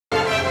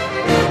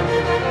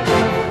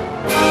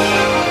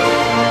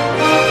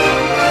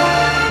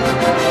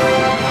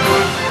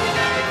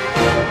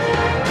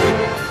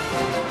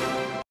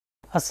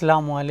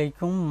আসসালামু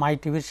আলাইকুম। মাই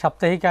টিভির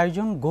সাপ্তাহিক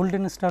আয়োজন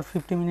গোল্ডেন স্টার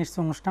 50 মিনিটস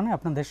অনুষ্ঠানে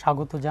আপনাদের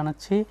স্বাগত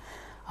জানাচ্ছি।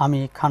 আমি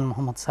খান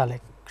মোহাম্মদ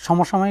সালেক।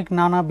 সমসাময়িক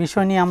নানা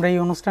বিষয় নিয়ে আমরা এই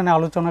অনুষ্ঠানে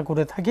আলোচনা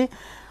করে থাকি।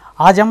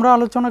 আজ আমরা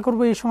আলোচনা করব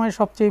এই সময়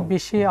সবচেয়ে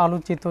বেশি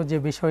আলোচিত যে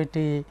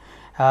বিষয়টি,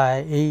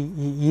 এই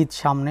ঈদ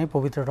সামনে,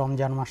 পবিত্র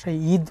রমজান মাসে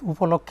ঈদ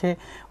উপলক্ষে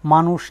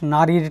মানুষ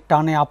নারীর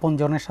টানে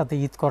আপনজনের সাথে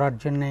ঈদ করার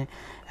জন্যে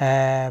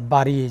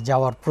বাড়ি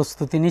যাওয়ার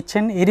প্রস্তুতি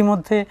নিচ্ছেন। এরই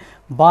মধ্যে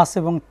বাস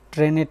এবং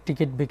ট্রেনের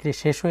টিকিট বিক্রি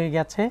শেষ হয়ে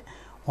গেছে।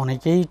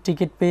 অনেকেই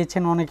টিকিট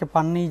পেয়েছেন, অনেকে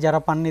পাননি। যারা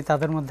পাননি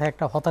তাদের মধ্যে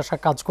একটা হতাশা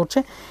কাজ করছে।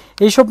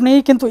 এইসব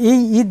নিয়েই কিন্তু এই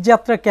ঈদ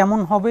যাত্রা কেমন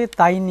হবে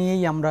তাই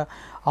নিয়েই আমরা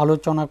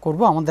আলোচনা করব।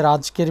 আমাদের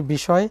আজকের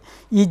বিষয়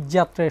ঈদ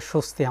যাত্রায়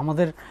স্বস্তি।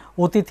 আমাদের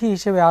অতিথি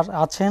হিসেবে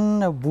আছেন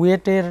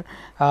বুয়েটের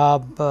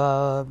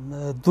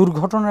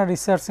দুর্ঘটনা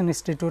রিসার্চ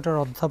ইনস্টিটিউটের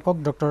অধ্যাপক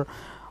ডক্টর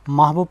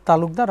মাহবুব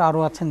তালুকদার, আরও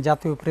আছেন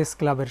জাতীয় প্রেস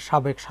ক্লাবের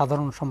সাবেক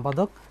সাধারণ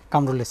সম্পাদক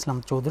কামরুল ইসলাম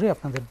চৌধুরী।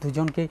 আপনাদের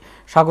দুজনকেই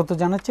স্বাগত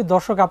জানাচ্ছি।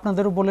 দর্শক,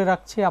 আপনাদেরও বলে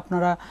রাখছি,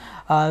 আপনারা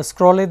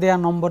স্ক্রলে দেয়া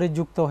নম্বরে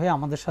যুক্ত হয়ে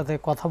আমাদের সাথে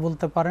কথা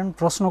বলতে পারেন,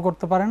 প্রশ্ন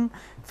করতে পারেন।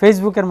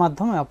 ফেসবুকের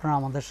মাধ্যমে আপনারা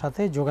আমাদের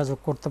সাথে যোগাযোগ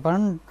করতে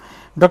পারেন।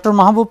 ডক্টর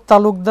মাহবুব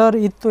তালুকদার,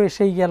 ঈদ তো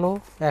এসেই গেল,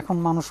 এখন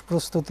মানুষ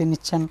প্রস্তুতি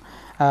নিচ্ছেন,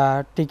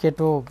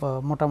 টিকিটও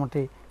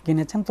মোটামুটি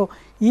কিনেছেন। তো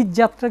ঈদ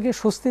যাত্রাকে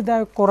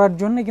স্বস্তিদায়ক করার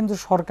জন্য কিন্তু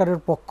সরকারের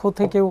পক্ষ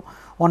থেকেও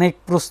অনেক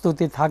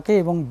প্রস্তুতি থাকে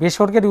এবং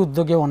বেসরকারি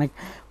উদ্যোগেও অনেক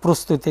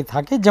প্রস্তুতি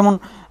থাকে। যেমন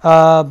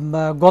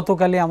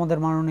গতকালই আমাদের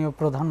মাননীয়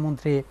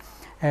প্রধানমন্ত্রী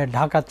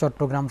ঢাকা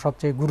চট্টগ্রাম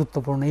সবচেয়ে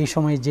গুরুত্বপূর্ণ, এই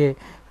সময় যে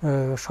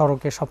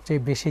সড়কে সবচেয়ে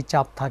বেশি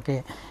চাপ থাকে,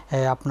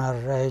 আপনার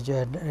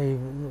এই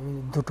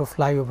দুটো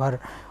ফ্লাইওভার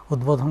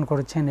উদ্বোধন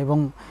করেছেন এবং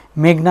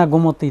মেঘনা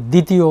গোমতী,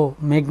 দ্বিতীয়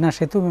মেঘনা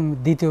সেতু এবং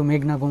দ্বিতীয়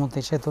মেঘনা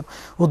গোমতী সেতুর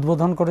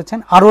উদ্বোধন করেছেন।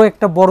 আরও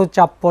একটা বড়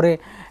চাপ পড়ে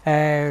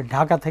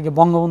ঢাকা থেকে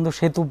বঙ্গবন্ধু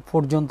সেতু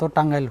পর্যন্ত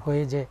টাঙ্গাইল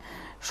হয়ে যে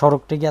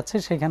সড়কটি গেছে,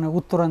 সেখানে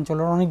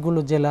উত্তরাঞ্চলের অনেকগুলো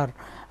জেলার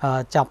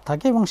চাপ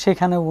থাকে এবং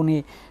সেখানে উনি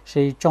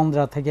সেই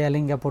চন্দ্রা থেকে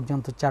এলিঙ্গা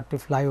পর্যন্ত 4টি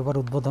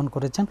ফ্লাইওভার উদ্বোধন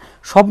করেছেন।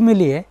 সব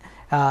মিলিয়ে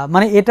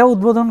মানে এটা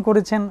উদ্বোধন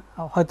করেছেন,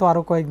 হয়তো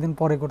আরও কয়েকদিন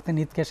পরে করতেন,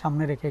 ঈদকে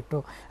সামনে রেখে একটু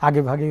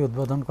আগে ভাগেই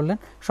উদ্বোধন করলেন।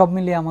 সব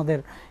মিলিয়ে আমাদের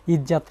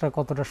ঈদ যাত্রা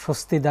কতটা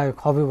স্বস্তিদায়ক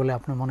হবে বলে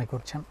আপনি মনে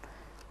করছেন?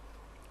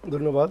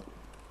 ধন্যবাদ।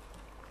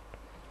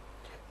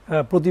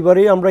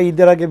 প্রতিবারই আমরা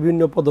ঈদের আগে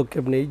বিভিন্ন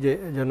পদক্ষেপ নেই যে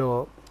যেন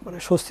মানে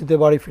স্বস্তিতে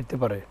বাড়ি ফিরতে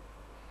পারে,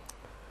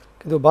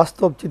 কিন্তু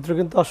বাস্তব চিত্র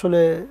কিন্তু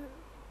আসলে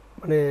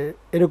মানে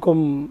এরকম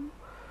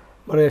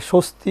মানে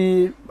স্বস্তি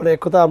মানে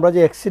এক কথা আমরা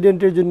যে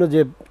অ্যাক্সিডেন্টের জন্য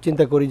যে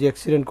চিন্তা করি যে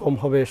অ্যাক্সিডেন্ট কম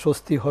হবে,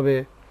 স্বস্তি হবে,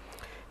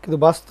 কিন্তু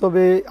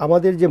বাস্তবে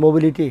আমাদের যে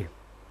মোবিলিটি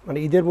মানে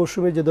ঈদের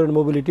মৌসুমে যে ধরনের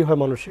মোবিলিটি হয়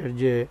মানুষের,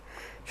 যে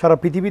সারা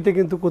পৃথিবীতে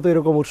কিন্তু কোথাও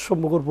এরকম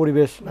উৎসবমুখর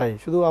পরিবেশ নাই।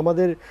 শুধু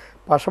আমাদের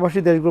পাশাপাশি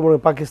দেশগুলো মানে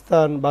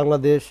পাকিস্তান,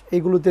 বাংলাদেশ,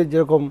 এইগুলোতে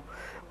যেরকম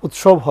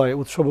উৎসব হয়,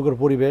 উৎসবমুখর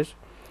পরিবেশ,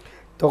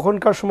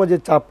 তখনকার সময় যে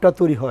চাপটা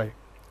তৈরি হয়,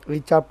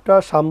 এই চাপটা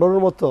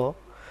সামলানোর মতো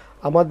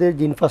আমাদের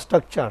যে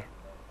ইনফ্রাস্ট্রাকচার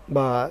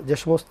বা যে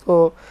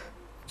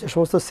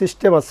সমস্ত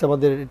সিস্টেম আছে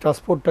আমাদের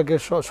ট্রান্সপোর্টটাকে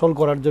সলভ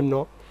করার জন্য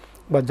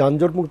বা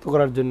যানজট মুক্ত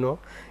করার জন্য,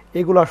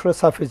 এগুলো আসলে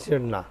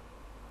সাফিসিয়েন্ট না।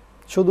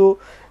 শুধু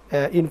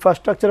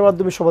ইনফ্রাস্ট্রাকচারের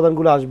মাধ্যমে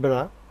সমাধানগুলো আসবে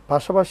না,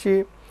 পাশাপাশি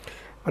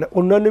মানে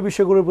অন্যান্য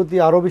বিষয়গুলোর প্রতি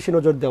আরও বেশি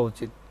নজর দেওয়া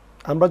উচিত।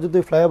 আমরা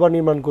যতই ফ্লাইওভার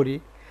নির্মাণ করি,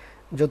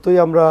 যতই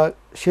আমরা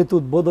সেতু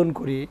উদ্বোধন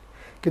করি,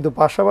 কিন্তু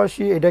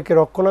পাশাপাশি এটাকে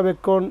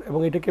রক্ষণাবেক্ষণ এবং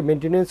এটাকে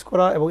মেনটেনেন্স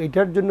করা এবং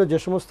এটার জন্য যে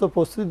সমস্ত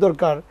প্রস্তুতি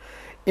দরকার,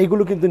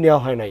 এগুলো কিন্তু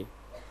নেওয়া হয় নাই।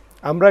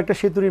 আমরা একটা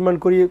সেতু নির্মাণ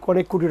করি,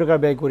 অনেক কোটি টাকা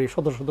ব্যয় করি,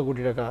 শত শত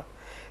কোটি টাকা,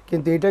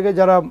 কিন্তু এটাকে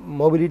যারা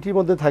মোবিলিটির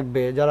মধ্যে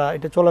থাকবে, যারা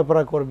এটা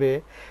চলাফেরা করবে,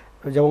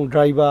 যেমন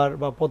ড্রাইভার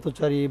বা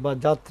পথচারী বা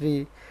যাত্রী,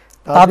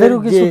 তাদেরও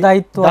কিছু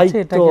দায়িত্ব আছে,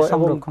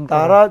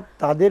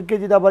 তাদেরকে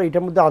যদি আবার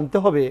এটার মধ্যে আনতে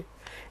হবে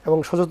এবং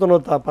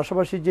সচেতনতা,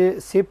 পাশাপাশি যে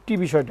সেফটি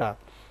বিষয়টা,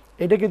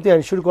 এটা কিন্তু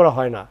এনশিওর করা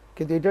হয় না।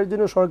 কিন্তু এটার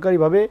জন্য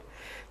সরকারিভাবে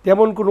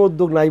তেমন কোনো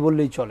উদ্যোগ নাই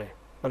বললেই চলে।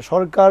 মানে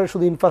সরকার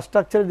শুধু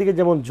ইনফ্রাস্ট্রাকচারের দিকে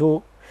যেমন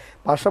ঝোঁক,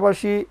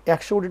 পাশাপাশি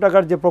 100 কোটি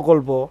টাকার যে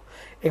প্রকল্প,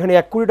 এখানে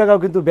 1 কোটি টাকাও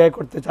কিন্তু ব্যয়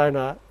করতে চায়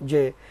না,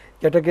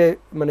 যেটাকে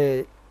মানে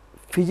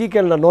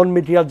ফিজিক্যাল না, নন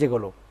মেটেরিয়াল,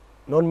 যেগুলো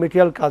নন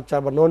মেটেরিয়াল কালচার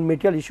বা নন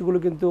মেটেরিয়াল ইস্যুগুলো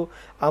কিন্তু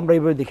আমরা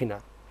এইভাবে দেখি না।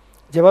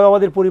 যেভাবে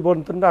আমাদের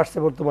পরিবর্তনটা আসছে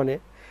বর্তমানে,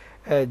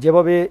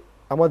 যেভাবে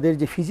আমাদের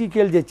যে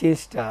ফিজিক্যাল যে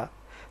চেঞ্জটা,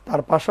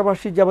 তার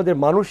পাশাপাশি যে আমাদের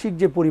মানসিক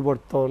যে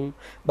পরিবর্তন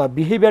বা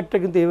বিহেভিয়ারটা,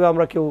 কিন্তু এভাবে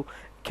আমরা কেউ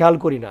খেয়াল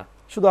করি না।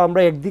 শুধু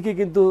আমরা একদিকে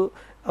কিন্তু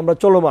আমরা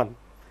চলমান,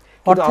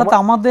 অর্থাৎ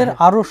আমাদের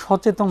আরো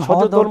সচেতন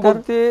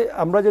বলতে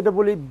আমরা যেটা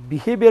বলি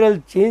বিহেভিয়ারাল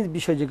চেঞ্জ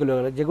বিষয়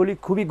যেগুলি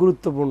খুবই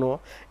গুরুত্বপূর্ণ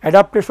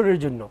অ্যাডাপ্টেশনের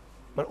জন্য,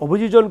 মানে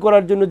অভিযোজন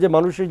করার জন্য, যে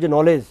মানুষের যে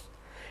নলেজ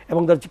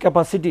এবং তার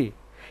ক্যাপাসিটি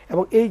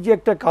এবং এই যে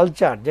একটা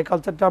কালচার, যে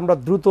কালচারটা আমরা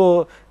দ্রুত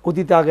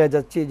গতিতে আগে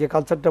যাচ্ছি, যে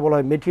কালচারটা বলা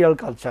হয় মেটেরিয়াল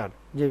কালচার,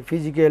 যে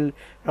ফিজিক্যাল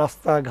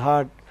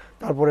রাস্তাঘাট,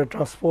 তারপরে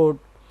ট্রান্সপোর্ট,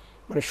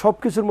 মানে সব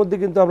কিছুর মধ্যে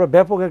কিন্তু আমরা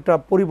ব্যাপক একটা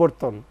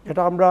পরিবর্তন,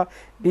 যেটা আমরা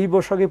 20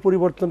 বছর আগে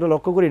পরিবর্তনটা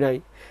লক্ষ্য করি নাই।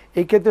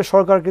 এই ক্ষেত্রে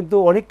সরকার কিন্তু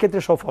অনেক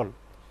ক্ষেত্রে সফল,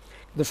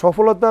 কিন্তু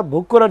সফলতা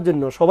ভোগ করার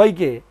জন্য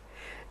সবাইকে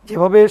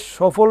যেভাবে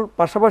সফল,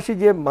 পাশাপাশি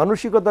যে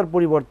মানসিকতার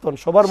পরিবর্তন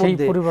সবার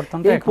মধ্যে,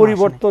 এই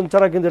পরিবর্তন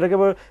ছাড়া কিন্তু এটাকে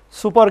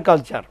সুপার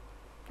কালচার,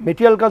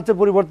 মেটেরিয়াল কালচার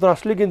পরিবর্তন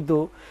আসলে কিন্তু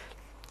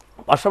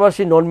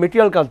পাশাপাশি নন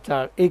মেটেরিয়াল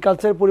কালচার, এই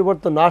কালচারের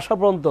পরিবর্তন না আসা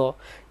পর্যন্ত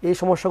এই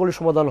সমস্যাগুলির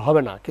সমাধান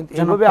হবে না। কিন্তু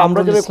এইভাবে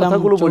আমরা যে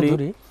কথাগুলো বলি,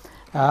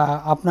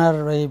 আপনার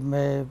এই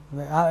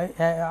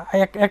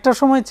একটা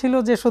সময় ছিল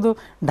যে শুধু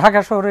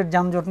ঢাকা শহরের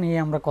যানজট নিয়ে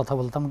আমরা কথা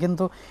বলতাম,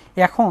 কিন্তু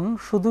এখন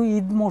শুধু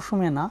ঈদ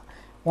মৌসুমে না,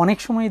 অনেক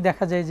সময়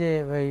দেখা যায় যে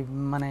ওই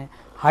মানে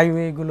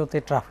হাইওয়েগুলোতে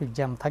ট্রাফিক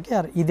জ্যাম থাকে।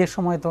 আর ঈদের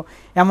সময় তো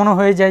এমনও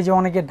হয়ে যায় যে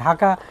অনেকে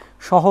ঢাকা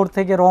শহর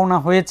থেকে রওনা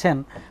হয়েছেন,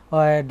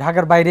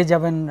 ঢাকার বাইরে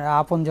যাবেন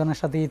আপনজনের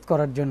সাথে ঈদ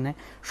করার জন্য,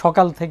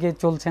 সকাল থেকে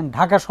চলছেন,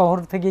 ঢাকা শহর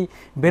থেকেই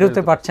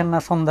বেরোতে পারছেন না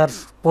সন্ধ্যার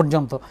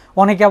পর্যন্ত।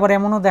 অনেকে আবার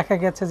এমনও দেখা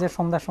গেছে যে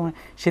সন্ধ্যার সময়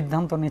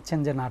সিদ্ধান্ত নিচ্ছেন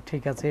যে না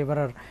ঠিক আছে এবার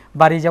আর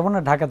বাড়ি যাব না,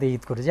 ঢাকাতে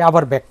ঈদ করে যে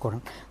আবার ব্যাক করেন।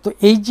 তো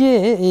এই যে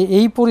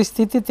এই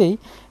পরিস্থিতিতেই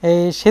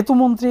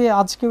সেতুমন্ত্রী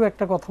আজকেও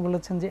একটা কথা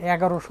বলেছেন যে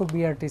 1100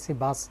 বিআরটিসি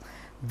বাস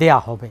দেয়া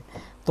হবে।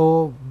 তো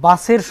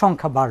বাসের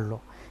সংখ্যা বাড়লো,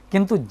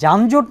 কিন্তু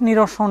যানজট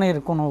নিরসনের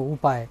কোনো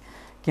উপায়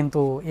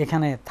কিন্তু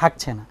এখানে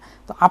থাকছে না।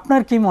 তো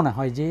আপনার কি মনে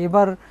হয় যে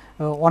এবার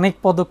অনেক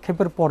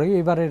পদক্ষেপের পরে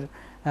এবারের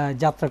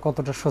যাত্রা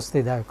কতটা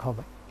স্বস্তিদায়ক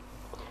হবে?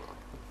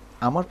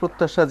 আমার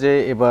প্রত্যাশা যে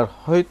এবার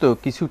হয়তো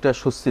কিছুটা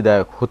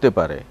স্বস্তিদায়ক হতে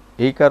পারে,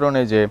 এই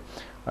কারণে যে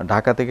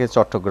ঢাকা থেকে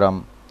চট্টগ্রাম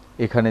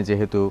এখানে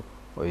যেহেতু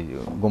ওই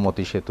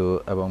গোমতী সেতু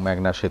এবং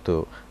মেঘনা সেতু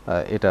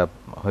এটা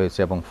হয়েছে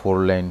এবং 4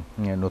 লেন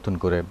নতুন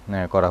করে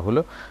করা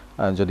হলো,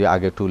 যদি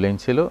আগে 2 লেন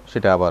ছিল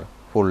সেটা আবার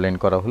 4 লেন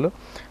করা হলো।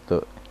 তো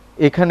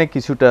এখানে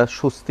কিছুটা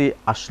স্বস্তি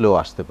আসলেও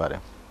আসতে পারে।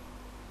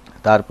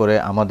 তারপরে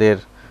আমাদের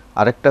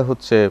আরেকটা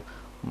হচ্ছে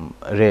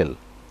রেল,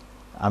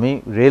 আমি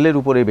রেলের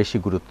উপরে বেশি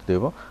গুরুত্ব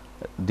দেব।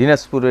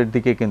 দিনাজপুরের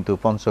দিকে কিন্তু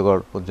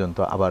পঞ্চগড় পর্যন্ত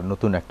আবার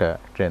নতুন একটা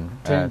ট্রেন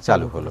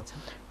চালু হলো।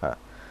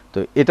 তো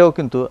এটাও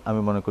কিন্তু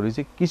আমি মনে করি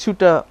যে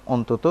কিছুটা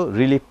অন্তত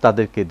রিলিফ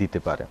তাদেরকে দিতে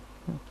পারে।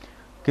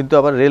 কিন্তু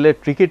আবার রেলের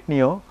টিকিট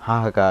নিয়েও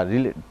হাহাকার,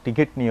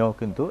 টিকিট নিয়েও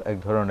কিন্তু এক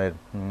ধরনের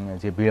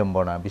যে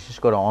বিড়ম্বনা, বিশেষ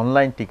করে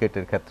অনলাইন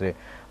টিকিটের ক্ষেত্রে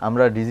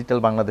আমরা ডিজিটাল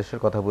বাংলাদেশের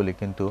কথা বলি,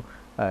 কিন্তু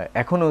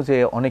এখনও যে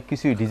অনেক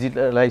কিছুই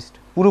ডিজিটালাইজড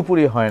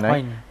পুরোপুরি হয় না,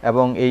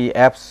 এবং এই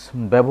অ্যাপস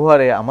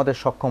ব্যবহারে আমাদের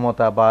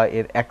সক্ষমতা বা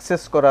এর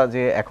অ্যাক্সেস করা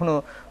যে এখনও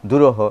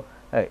দুরূহ,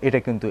 এটা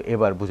কিন্তু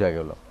এবার বোঝা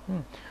গেল।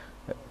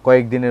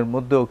 কয়েকদিনের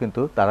মধ্যেও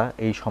কিন্তু তারা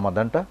এই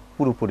সমাধানটা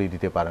পুরোপুরি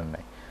দিতে পারেন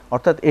নাই,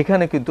 অর্থাৎ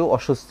এখানে কিন্তু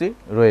অস্বস্তি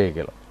রয়ে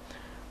গেল।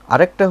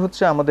 আরেকটা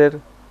হচ্ছে আমাদের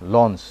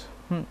লঞ্চ,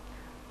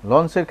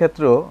 লঞ্চের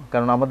ক্ষেত্রেও,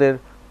 কারণ আমাদের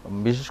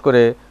বিশেষ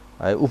করে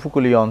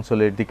উপকূলীয়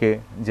অঞ্চলের দিকে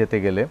যেতে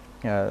গেলে,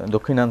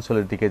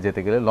 দক্ষিণাঞ্চলের দিকে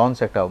যেতে গেলে লঞ্চ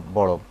একটা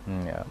বড়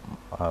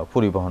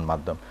পরিবহন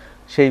মাধ্যম।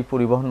 সেই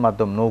পরিবহন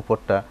মাধ্যম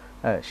নৌপথটা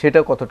সেটা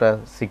কতটা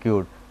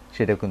সিকিউর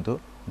সেটা কিন্তু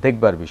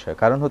দেখবার বিষয়।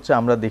 কারণ হচ্ছে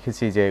আমরা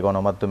দেখেছি যে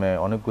গণমাধ্যমে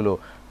অনেকগুলো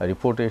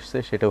রিপোর্ট এসছে,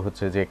 সেটা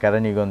হচ্ছে যে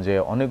কেরানীগঞ্জে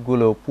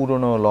অনেকগুলো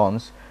পুরনো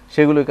লঞ্চ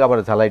সেগুলোকে আবার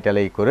ঝালাই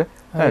টালাই করে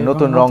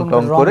নতুন রং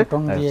টং করে,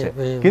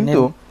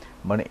 কিন্তু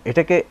মানে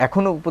এটাকে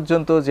এখনো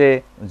পর্যন্ত যে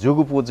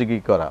যুগোপযোগী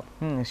করা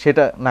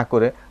সেটা না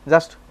করে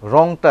জাস্ট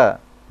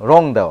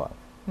রং দেওয়া,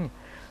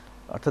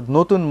 অর্থাৎ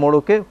নতুন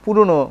মোড়কে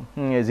পুরনো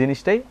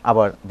জিনিসটাই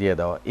আবার দিয়ে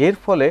দেওয়া। এর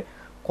ফলে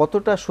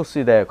কতটা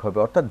স্বস্তিদায়ক হবে,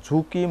 অর্থাৎ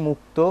ঝুঁকি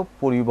মুক্ত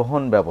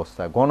পরিবহন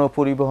ব্যবস্থা,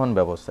 গণপরিবহন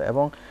ব্যবস্থা।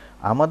 এবং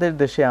আমাদের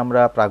দেশে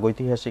আমরা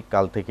প্রাগৈতিহাসিক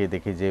কাল থেকে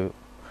দেখি যে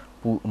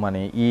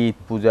মানে ঈদ,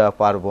 পূজা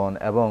পার্বণ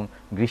এবং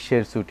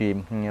গ্রীষ্মের ছুটি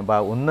বা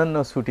অন্যান্য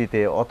ছুটিতে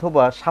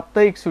অথবা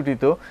সাপ্তাহিক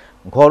ছুটিতেও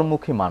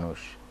ঘরমুখী মানুষ,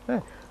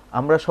 হ্যাঁ,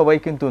 আমরা সবাই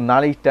কিন্তু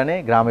নারীর টানে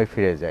গ্রামে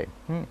ফিরে যাই,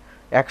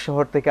 এক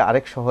শহর থেকে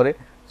আরেক শহরে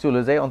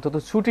চলে যাই অন্তত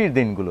ছুটির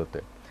দিনগুলোতে।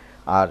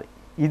 আর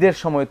ঈদের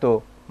সময় তো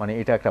মানে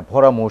এটা একটা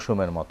ভরা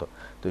মৌসুমের মতো।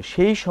 তো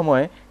সেই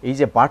সময় এই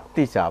যে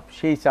বাড়তি চাপ,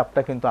 সেই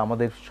চাপটা কিন্তু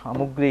আমাদের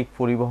সামগ্রিক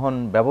পরিবহন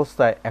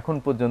ব্যবস্থায় এখন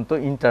পর্যন্ত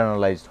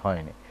ইন্টারনালাইজড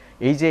হয়নি।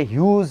 এই যে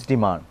হিউজ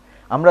ডিমান্ড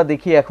আমরা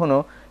দেখি এখনও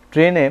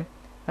ট্রেনে,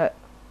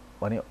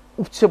 মানে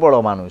উপচে বড়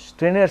মানুষ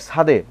ট্রেনের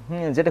ছাদে,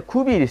 যেটা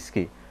খুবই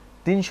রিস্কি,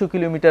 300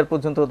 কিলোমিটার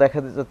পর্যন্ত দেখা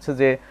যাচ্ছে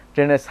যে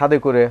ট্রেনের ছাদে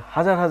করে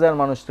হাজার হাজার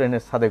মানুষ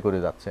ট্রেনের ছাদে করে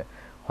যাচ্ছে।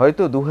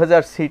 হয়তো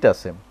 2000 সিট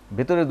আছে,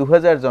 ভেতরে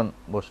 2000 জন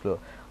বসলো,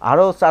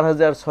 আরও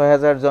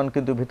 4000-6000 জন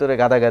কিন্তু ভিতরে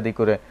গাদাগাদি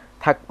করে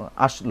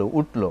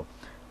উঠলো।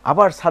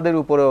 আবার ছাদের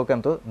উপরেও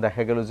কিন্তু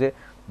দেখা গেল যে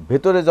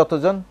ভেতরে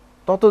যতজন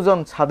ততজন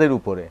ছাদের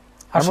উপরে,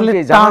 আসলে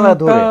জানালা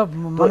ধরে,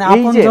 মানে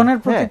আপনজনের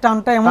প্রতি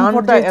টানটা এমন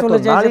পর্যায়ে চলে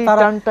যায় যে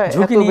তারা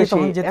ঝুঁকি নিয়ে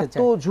তখন যেতে চায়,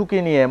 এত ঝুঁকি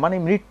নিয়ে, মানে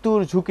মৃত্যুর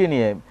ঝুঁকি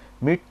নিয়ে,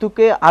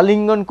 মৃত্যুকে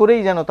আলিঙ্গন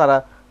করেই যেন তারা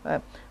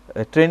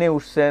ট্রেনে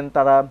উঠছেন,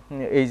 তারা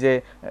এই যে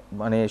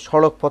মানে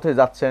সড়ক পথে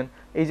যাচ্ছেন।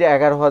 এই যে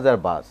 11,000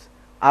 বাস,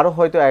 আরও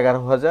হয়তো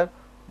 11,000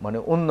 মানে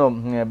অন্য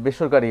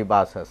বেসরকারি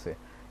বাস আছে,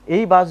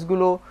 এই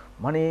বাসগুলো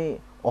মানে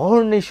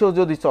অহর্নিশ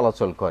যদি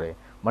চলাচল করে,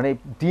 মানে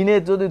দিনে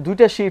যদি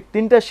 2টা শিফট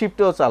 3টা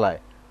শিফটেও চালায়,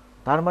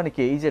 তার মানে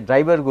কি এই যে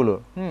ড্রাইভারগুলো,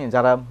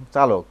 যারা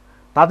চালক,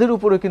 তাদের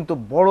উপরে কিন্তু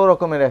বড়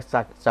রকমের এক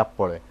চাপ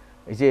পড়ে।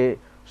 এই যে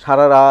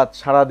সারা রাত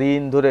সারা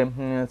দিন ধরে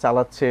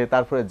চালাচ্ছে,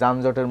 তারপরে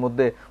যানজটের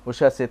মধ্যে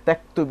বসে আছে,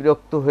 ত্যক্ত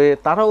বিরক্ত হয়ে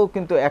তারাও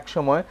কিন্তু এক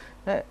সময়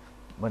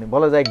মানে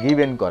বলা যায় গিভ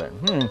ইন করেন।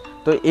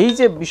 তো এই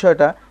যে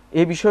বিষয়টা,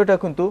 এই বিষয়টা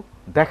কিন্তু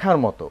দেখার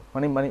মতো,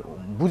 মানে মানে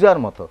বুঝার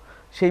মতো,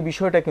 সেই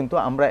বিষয়টা কিন্তু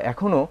আমরা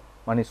এখনও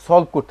মানে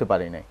সলভ করতে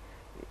পারি নাই।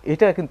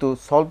 এটা কিন্তু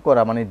সলভ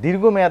করা মানে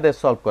দীর্ঘমেয়াদে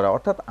সলভ করা,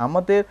 অর্থাৎ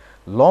আমাদের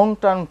long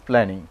term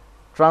planning,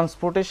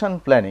 transportation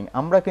planning,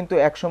 আমরা কিন্তু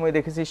একসময়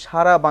দেখেছি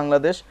সারা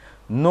বাংলাদেশ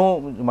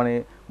মানে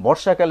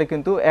বর্ষাকালে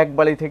কিন্তু এক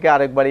বাড়ি থেকে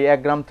আরেক বাড়ি, এক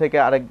গ্রাম থেকে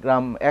আরেক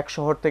গ্রাম, এক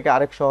শহর থেকে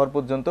আরেক শহর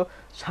পর্যন্ত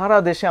সারা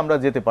দেশে আমরা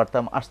যেতে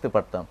পারতাম, আসতে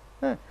পারতাম।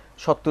 হ্যাঁ,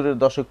 70-এর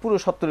দশক, পুরো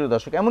 70-এর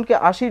দশক, এমনকি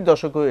 80-র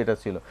দশকেও এটা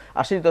ছিল।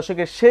 80-র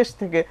দশকের শেষ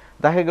থেকে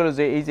দেখা গেল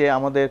যে এই যে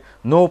আমাদের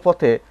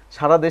নৌপথে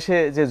সারা দেশে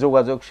যে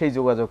যোগাযোগ, সেই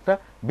যোগাযোগটা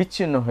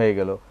বিচ্ছিন্ন হয়ে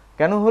গেল।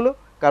 কেন হলো?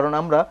 কারণ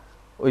আমরা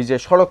ওই যে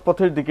সড়ক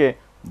পথের দিকে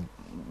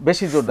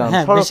বেশি জোর দিলাম,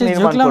 সড়ক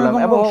নির্মাণ করলাম।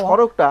 এবং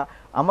সড়কটা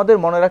আমাদের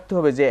মনে রাখতে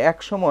হবে যে এক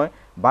সময়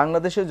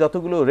বাংলাদেশে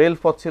যতগুলো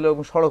রেলপথ ছিল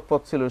এবং সড়ক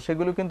পথ ছিল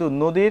সেগুলো কিন্তু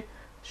নদীর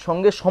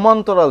সঙ্গে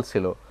সমান্তরাল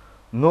ছিল।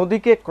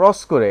 নদীকে ক্রস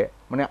করে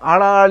মানে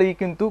আড়াআড়ি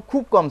কিন্তু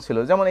খুব কম ছিল।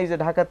 যেমন এই যে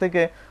ঢাকা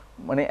থেকে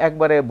মানে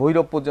একবারে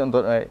ভৈরব পর্যন্ত,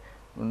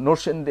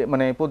 নরসিংদী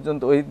মানে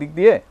পর্যন্ত ওই দিক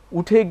দিয়ে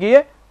উঠে গিয়ে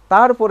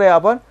তারপরে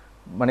আবার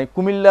মানে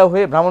কুমিল্লা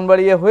হয়ে,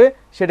 ব্রাহ্মণবাড়িয়া হয়ে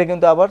সেটা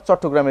কিন্তু আবার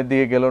চট্টগ্রামের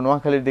দিকে গেল,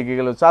 নোয়াখালীর দিকে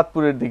গেল,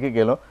 চাঁদপুরের দিকে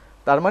গেল।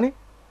 তার মানে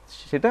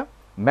সেটা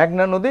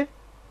মেঘনা নদী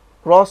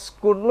ক্রস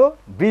করলো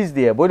ব্রিজ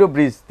দিয়ে, ভৈরব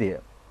ব্রিজ দিয়ে,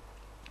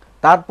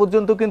 তার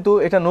পর্যন্ত কিন্তু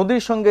এটা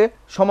নদীর সঙ্গে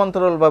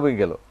সমান্তরালভাবে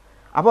গেল।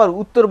 আবার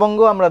উত্তরবঙ্গ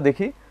আমরা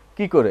দেখি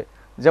কি করে,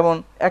 যেমন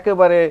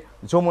একেবারে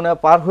যমুনা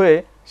পার হয়ে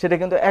সেটা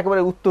কিন্তু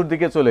একেবারে উত্তর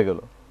দিকে চলে গেল,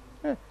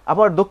 হ্যাঁ,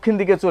 আবার দক্ষিণ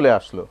দিকে চলে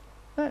আসলো।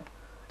 হ্যাঁ,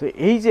 তো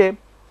এই যে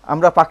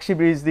আমরা পাকশি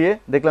ব্রিজ দিয়ে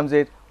দেখলাম যে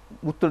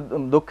উত্তর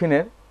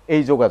দক্ষিণের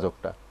এই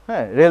যোগাযোগটা,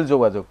 হ্যাঁ, রেল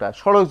যোগাযোগটা,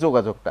 সড়ক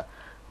যোগাযোগটা,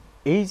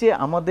 এই যে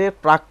আমাদের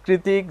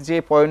প্রাকৃতিক যে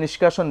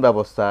পয়ঃনিষ্কাশন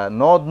ব্যবস্থা,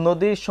 নদ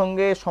নদীর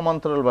সঙ্গে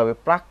সমান্তরালভাবে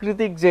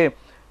প্রাকৃতিক যে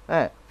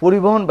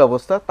পরিবহন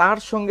ব্যবস্থা, তার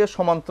সঙ্গে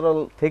সমান্তরাল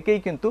থেকেই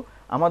কিন্তু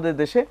আমাদের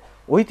দেশে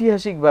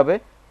ঐতিহাসিকভাবে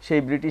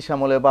সেই ব্রিটিশ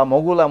আমলে বা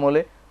মোগল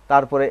আমলে,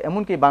 তারপরে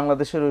এমনকি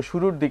বাংলাদেশের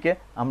শুরুর দিকে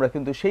আমরা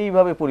কিন্তু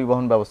সেইভাবে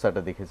পরিবহন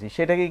ব্যবস্থাটা দেখেছি।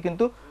 সেটাকেই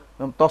কিন্তু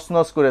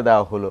তছনছ করে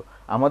দেওয়া হলো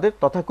আমাদের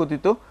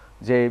তথাকথিত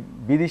যে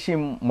বিদেশি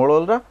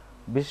মোড়লরা,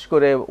 বিশেষ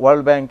করে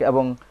ওয়ার্ল্ড ব্যাংক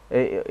এবং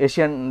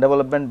এশিয়ান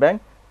ডেভেলপমেন্ট ব্যাংক,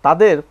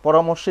 তাদের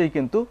পরামর্শেই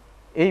কিন্তু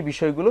এই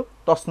বিষয়গুলো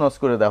তছনছ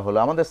করে দেওয়া হলো।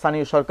 আমাদের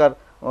স্থানীয় সরকার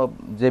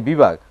যে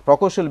বিভাগ,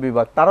 প্রকৌশল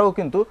বিভাগ, তারাও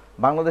কিন্তু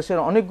বাংলাদেশের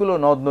অনেকগুলো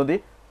নদ নদী,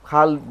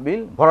 খাল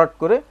বিল ভরাট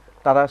করে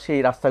তারা সেই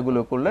রাস্তাগুলো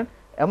করলেন,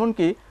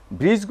 এমনকি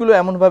ব্রিজগুলো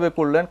এমনভাবে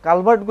করলেন,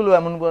 কালভার্টগুলো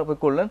এমনভাবে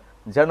করলেন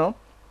যেন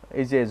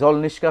এই যে জল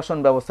নিষ্কাশন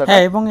ব্যবস্থাটা,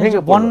 এবং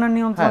বন্যা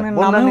নিয়ন্ত্রণের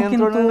নামেও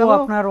কিন্তু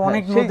আপনার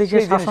অনেক নদীকে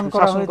শাসন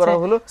করা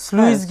হলো,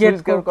 স্লুইস গেট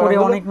করে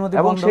অনেক নদী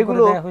বন্ধ করে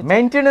দেওয়া হয়েছে,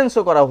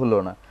 মেইনটেনেন্সও করা হলো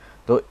না।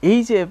 তো এই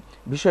যে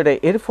বিষয়টা,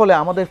 এর ফলে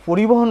আমাদের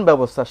পরিবহন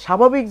ব্যবস্থা,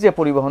 স্বাভাবিক যে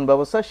পরিবহন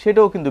ব্যবস্থা,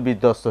 সেটাও কিন্তু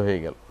বিধ্বস্ত হয়ে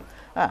গেল।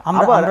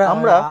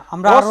 আমরা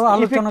আরো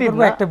আলোচনা করব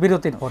একটা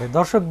বিরতির পরে।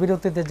 দর্শক,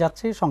 বিরতিতে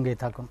যাচ্ছি, সঙ্গেই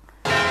থাকুন।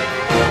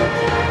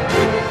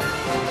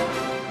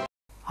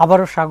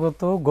 আবারও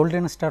স্বাগত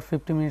গোল্ডেন স্টার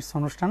 50 মিনিটস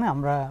অনুষ্ঠানে।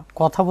 আমরা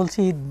কথা বলছি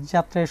ঈদ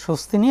যাত্রায়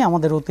স্বস্তি নিয়ে।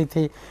 আমাদের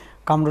অতিথি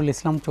কামরুল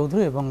ইসলাম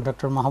চৌধুরী এবং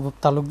ডক্টর মাহবুব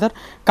তালুকদার।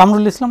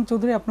 কামরুল ইসলাম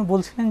চৌধুরী, আপনি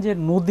বলছিলেন যে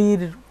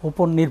নদীর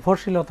উপর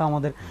নির্ভরশীলতা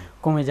আমাদের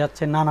কমে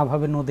যাচ্ছে,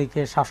 নানাভাবে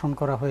নদীকে শাসন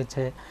করা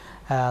হয়েছে,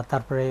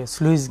 তারপরে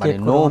স্লুইস গেট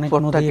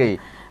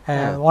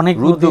অনেক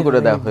রুদ্ধ করে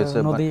দেওয়া হয়েছে।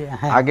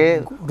 আগে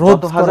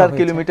 1000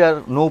 কিলোমিটার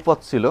নৌপথ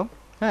ছিল,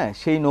 হ্যাঁ,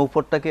 সেই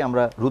নৌপথটাকে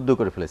আমরা রুদ্ধ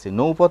করে ফেলেছি।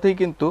 নৌপথেই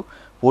কিন্তু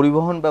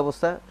পরিবহন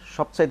ব্যবস্থা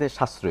সবচাইতে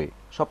সাশ্রয়ী,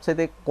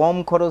 সবচাইতে কম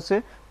খরচে,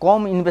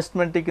 কম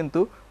ইনভেস্টমেন্টে কিন্তু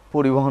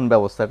পরিবহন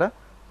ব্যবস্থাটা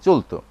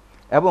চলতো,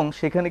 এবং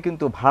সেখানে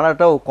কিন্তু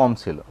ভাড়াটাও কম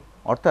ছিল।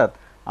 অর্থাৎ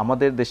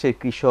আমাদের দেশের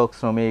কৃষক,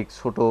 শ্রমিক,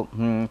 ছোট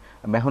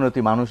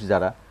মেহনতি মানুষ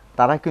যারা,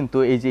 তারা কিন্তু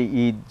এই যে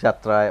ঈদ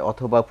যাত্রায়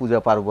অথবা পূজা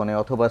পার্বণে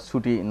অথবা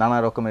ছুটি, নানা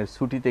রকমের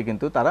ছুটিতে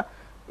কিন্তু তারা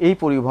এই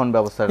পরিবহন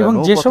ব্যবস্থাটা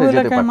নৌপথে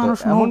যেতে পারতো।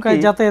 নৌকায়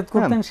যাতায়াত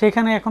করতেন,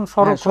 সেখানে এখন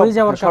সড়ক হয়ে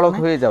যাওয়ার কারণে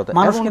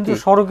মানুষ কিন্তু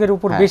সড়কের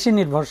উপর বেশি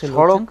নির্ভরশীল।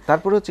 সড়ক,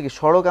 তারপরে হচ্ছে কি,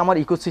 সড়ক আমার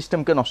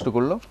ইকোসিস্টেমকে নষ্ট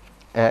করলো,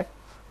 এক।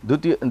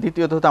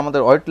 দ্বিতীয়ত হচ্ছে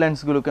আমাদের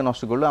ওয়েটল্যান্ডসগুলোকে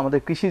নষ্ট করলো, আমাদের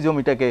কৃষি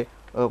জমিটাকে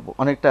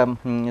অনেকটা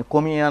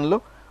কমিয়ে আনলো।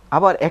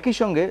 আবার একই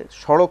সঙ্গে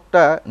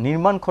সড়কটা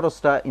নির্মাণ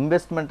খরচটা,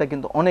 ইনভেস্টমেন্টটা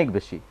কিন্তু অনেক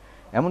বেশি।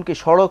 এমনকি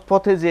সড়ক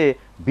পথে যে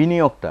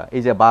বিনিয়োগটা,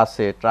 এই যে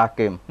বাসে,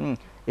 ট্রাকে,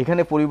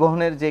 এখানে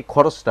পরিবহনের যে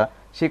খরচটা,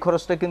 সেই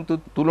খরচটা কিন্তু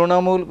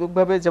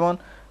তুলনামূলকভাবে, যেমন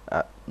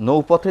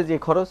নৌপথে যে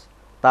খরচ,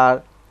 তার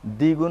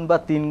 2 গুণ বা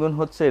 3 গুণ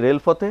হচ্ছে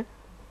রেলপথে,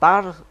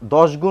 তার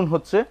 10 গুণ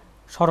হচ্ছে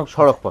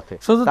সড়ক পথে।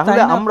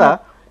 তাহলে আমরা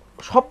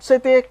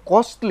সবচেয়ে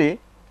কস্টলি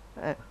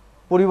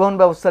পরিবহন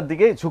ব্যবস্থার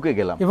দিকে ঝুঁকে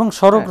গেলাম, এবং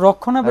সড়ক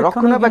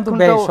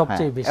রক্ষণাবেক্ষণটাও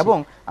সবচেয়ে বেশি। এবং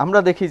আমরা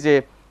দেখি যে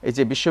এই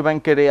যে বিশ্ব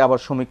ব্যাংকের আবার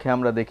সমীক্ষায়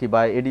আমরা দেখি,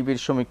 বা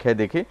এডিবির সমীক্ষায়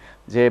দেখি,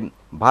 যে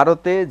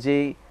ভারতে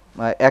যেই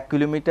 1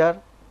 কিলোমিটার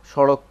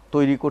সড়ক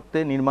তৈরি করতে,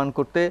 নির্মাণ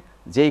করতে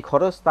যেই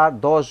খরচ, তার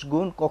 10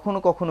 গুণ, কখনো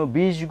কখনো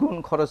 20 গুণ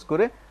খরচ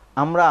করে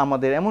আমরা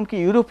আমাদের, এমনকি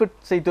ইউরোপের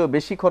চাইতেও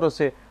বেশি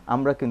খরচে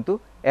আমরা কিন্তু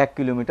 1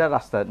 কিলোমিটার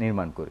রাস্তা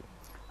নির্মাণ করি।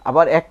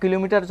 আবার 1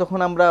 কিলোমিটার যখন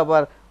আমরা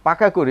আবার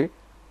পাকা করি,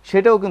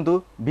 সেটাও কিন্তু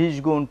 20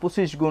 গুণ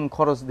 25 গুণ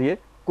খরচ দিয়ে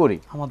করি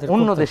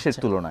অন্য দেশের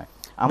তুলনায়,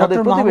 আমাদের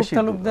প্রতিবেশী।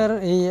 তালুকদার,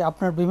 এই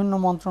আপনার বিভিন্ন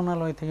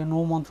মন্ত্রণালয় থেকে,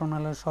 নৌ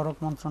মন্ত্রণালয়, সড়ক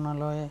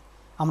মন্ত্রণালয়ে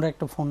আমরা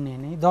একটা ফোন নিয়ে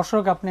নিই।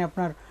 দর্শক, আপনি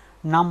আপনার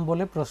নাম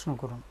বলে প্রশ্ন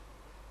করুন।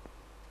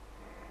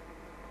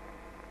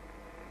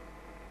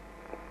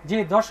 জি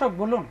দর্শক,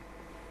 বলুন।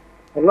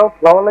 হ্যালো,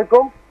 আসসালামু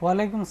আলাইকুম।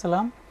 ওয়ালাইকুম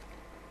সালাম।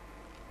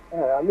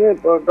 হ্যাঁ, আমি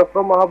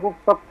ডক্টর মাহবুব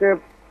সাহেবকে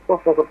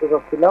প্রশ্ন করতে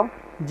চাচ্ছিলাম।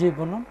 জি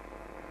বলুন।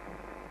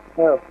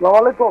 হ্যাঁ, আসসালামু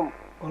আলাইকুম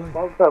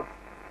মাহবুব সাহেব।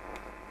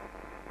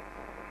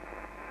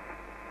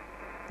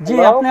 জি,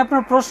 হ্যালো? আপনি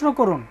আপনার প্রশ্ন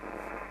করুন।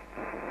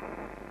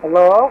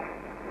 হ্যালো?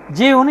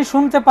 জি, উনি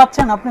শুনতে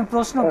পাচ্ছেন, আপনি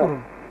প্রশ্ন হ্যাঁ।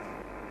 করুন।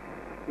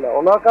 না,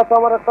 ওনার কাছে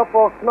আমার একটা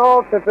প্রশ্ন,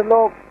 সেটা হলো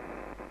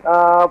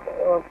আহ,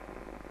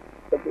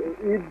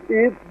 ঈদ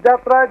ঈদ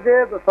যাত্রায় যে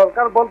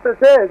সরকার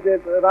বলতেছে যে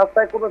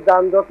রাস্তায় কোনো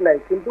যানজট নাই,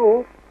 কিন্তু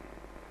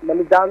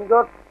মানে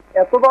যানজট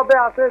এতভাবে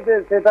আছে যে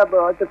সেটা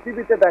হয়তো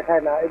টিভিতে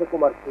দেখায় না,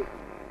 এরকম আর কি।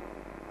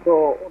 তো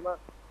ওনার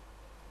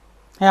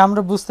হ্যাঁ,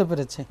 আমরা বুঝতে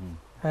পেরেছি।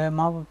 হ্যাঁ,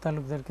 মাহবুব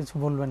তালুকদার কিছু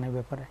বলবেন এই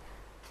ব্যাপারে।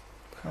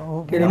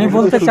 উনি আমি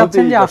বলতে শুরুতেই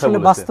চাচ্ছেন যে কথা আসলে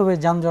বলেছে। বাস্তবে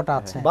যানজট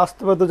আছে।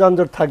 বাস্তবে তো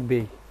যানজট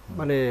থাকবেই,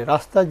 মানে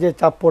রাস্তায় যে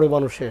চাপ পড়ে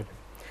মানুষের,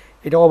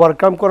 এটা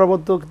ওভারকাম করার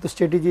মতো কিন্তু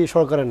স্ট্র্যাটেজি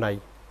সরকারের নাই।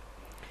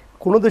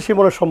 কোনো দেশে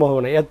মনে সম্ভব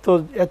না এত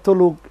এত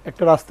লোক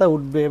একটা রাস্তায়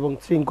উঠবে এবং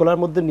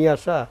শৃঙ্খলার মধ্যে নিয়ে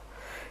আসা,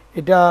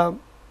 এটা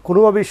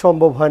কোনোভাবেই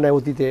সম্ভব হয় না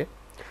অতীতে।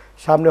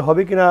 সামনে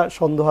হবে কিনা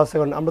সন্দেহ আছে,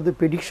 কারণ আমরা যদি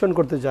প্রেডিকশন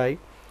করতে যাই,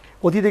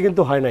 অতীতে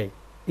কিন্তু হয় নাই।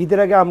 ঈদের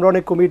আগে আমরা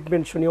অনেক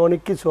কমিটমেন্ট শুনি,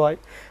 অনেক কিছু হয়,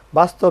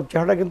 বাস্তব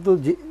চেহারাটা কিন্তু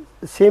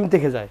সেম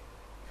থেকে যায়।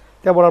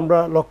 তেমন আমরা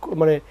লক্ষ্য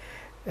মানে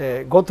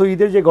গত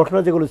ঈদের যে ঘটনা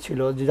যেগুলো ছিল,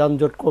 যে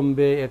যানজট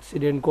কমবে,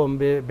 অ্যাক্সিডেন্ট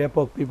কমবে,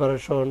 ব্যাপক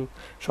প্রিপারেশন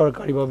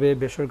সরকারিভাবে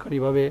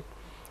বেসরকারিভাবে,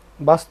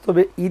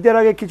 বাস্তবে ঈদের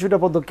আগে কিছুটা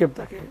পদক্ষেপ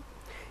থাকে,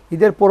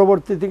 ঈদের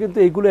পরবর্তীতে কিন্তু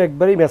এইগুলো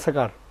একবারেই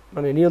ম্যাসাকার,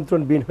 মানে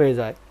নিয়ন্ত্রণবিহীন হয়ে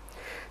যায়।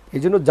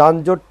 এই জন্য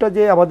যানজটটা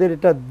যে আমাদের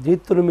এটা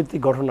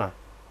নিত্যনৈমিত্তিক ঘটনা,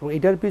 এবং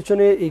এটার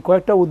পিছনে এই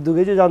কয়েকটা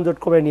উদ্যোগে যে যানজট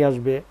কমে নিয়ে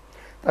আসবে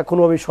তা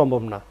কোনোভাবেই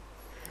সম্ভব না।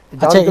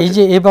 আচ্ছা, এই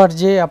যে এবার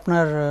যে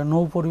আপনার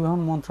নৌ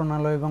পরিবহন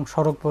মন্ত্রণালয় এবং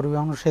সড়ক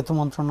পরিবহন ও সেতু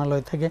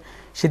মন্ত্রণালয় থেকে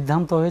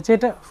সিদ্ধান্ত হয়েছে,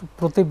 এটা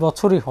প্রতি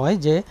বছরই হয়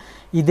যে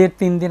ঈদের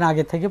 3 দিন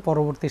আগে থেকে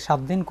পরবর্তী 7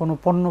 দিন কোনো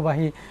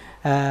পণ্যবাহী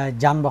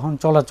যানবাহন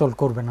চলাচল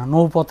করবে না,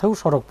 নৌপথেও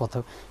সড়ক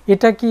পথেও।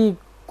 এটা কি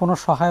কোনো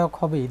সহায়ক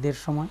হবে ঈদের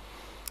সময়?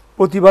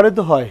 প্রতিবারে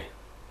তো হয়,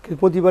 কিন্তু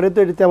প্রতিবারে তো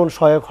এটা তেমন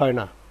সহায়ক হয়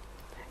না।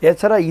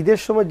 এছাড়া ঈদের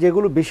সময়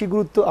যেগুলো বেশি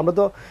গুরুত্ব, আমরা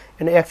তো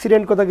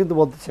অ্যাক্সিডেন্ট কথা কিন্তু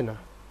বলতেছি না,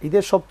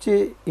 ঈদের সবচেয়ে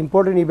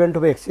ইম্পর্টেন্ট ইভেন্ট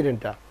হবে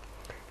অ্যাক্সিডেন্টটা।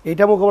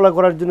 এইটা মোকাবেলা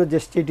করার জন্য যে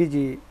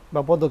স্ট্র্যাটেজি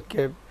বা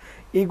পদক্ষেপ,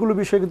 এইগুলো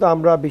বিষয়ে কিন্তু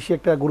আমরা বেশি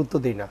একটা গুরুত্ব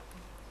দিই না।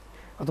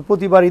 অর্থাৎ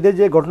প্রতিবার ঈদের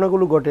যে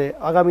ঘটনাগুলো ঘটে,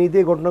 আগামী ঈদে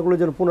ঘটনাগুলো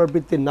যেন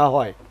পুনরাবৃত্তি না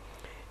হয়,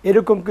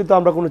 এরকম কিন্তু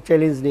আমরা কোনো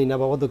চ্যালেঞ্জ নিই না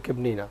বা পদক্ষেপ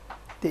নিই না।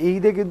 তো এই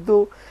ঈদে কিন্তু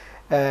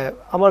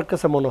আমার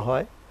কাছে মনে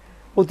হয়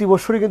প্রতি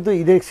বছরই কিন্তু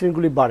ঈদের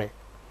অ্যাক্সিডেন্টগুলি বাড়ে।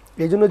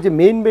 এই জন্য যে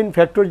মেইন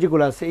ফ্যাক্টর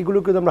যেগুলো আছে, এগুলো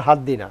কিন্তু আমরা হাত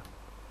দিই না।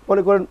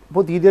 মনে করেন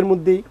প্রতি ঈদের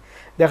মধ্যেই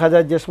দেখা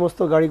যায় যে সমস্ত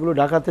গাড়িগুলো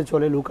ঢাকাতে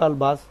চলে, লোকাল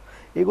বাস,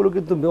 এগুলো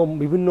কিন্তু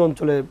বিভিন্ন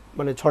অঞ্চলে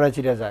মানে ছড়ায়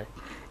ছিটে যায়,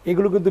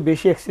 এগুলো কিন্তু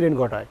বেশি অ্যাক্সিডেন্ট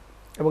ঘটায়।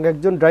 এবং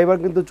একজন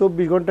ড্রাইভার কিন্তু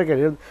 24 ঘন্টা কেন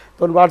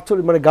তখন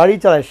 48 মানে গাড়ি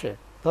চালায়, সে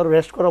ধর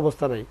রেস্ট করার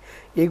অবস্থা নেই।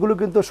 এগুলো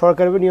কিন্তু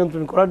সরকারিভাবে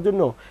নিয়ন্ত্রণ করার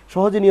জন্য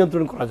সহজে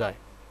নিয়ন্ত্রণ করা যায়,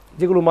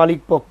 যেগুলো মালিক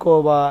পক্ষ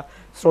বা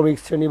শ্রমিক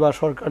শ্রেণী বা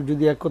সরকার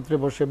যদি একত্রে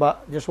বসে, বা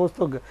যে সমস্ত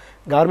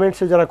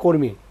গার্মেন্টসে যারা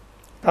কর্মী,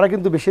 তারা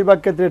কিন্তু বেশিরভাগ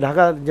ক্ষেত্রে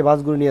ঢাকা যে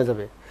বাসগুলো নিয়ে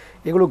যাবে,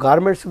 এগুলো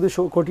গার্মেন্টস যদি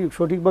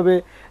সঠিকভাবে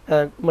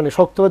মানে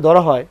শক্তভাবে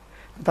ধরা হয়,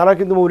 তারা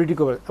কিন্তু মোবিলিটি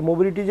করবে।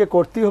 মোবিলিটি যে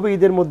করতেই হবে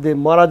ঈদের মধ্যে,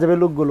 মারা যাবে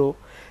লোকগুলো,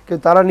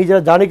 কিন্তু তারা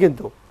নিজেরা জানে।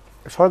 কিন্তু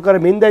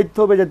সরকারের মেন দায়িত্ব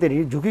হবে যাতে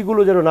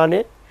ঝুঁকিগুলো যেন না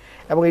নেয়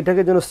এবং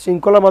এটাকে যেন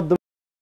শৃঙ্খলার মাধ্যমে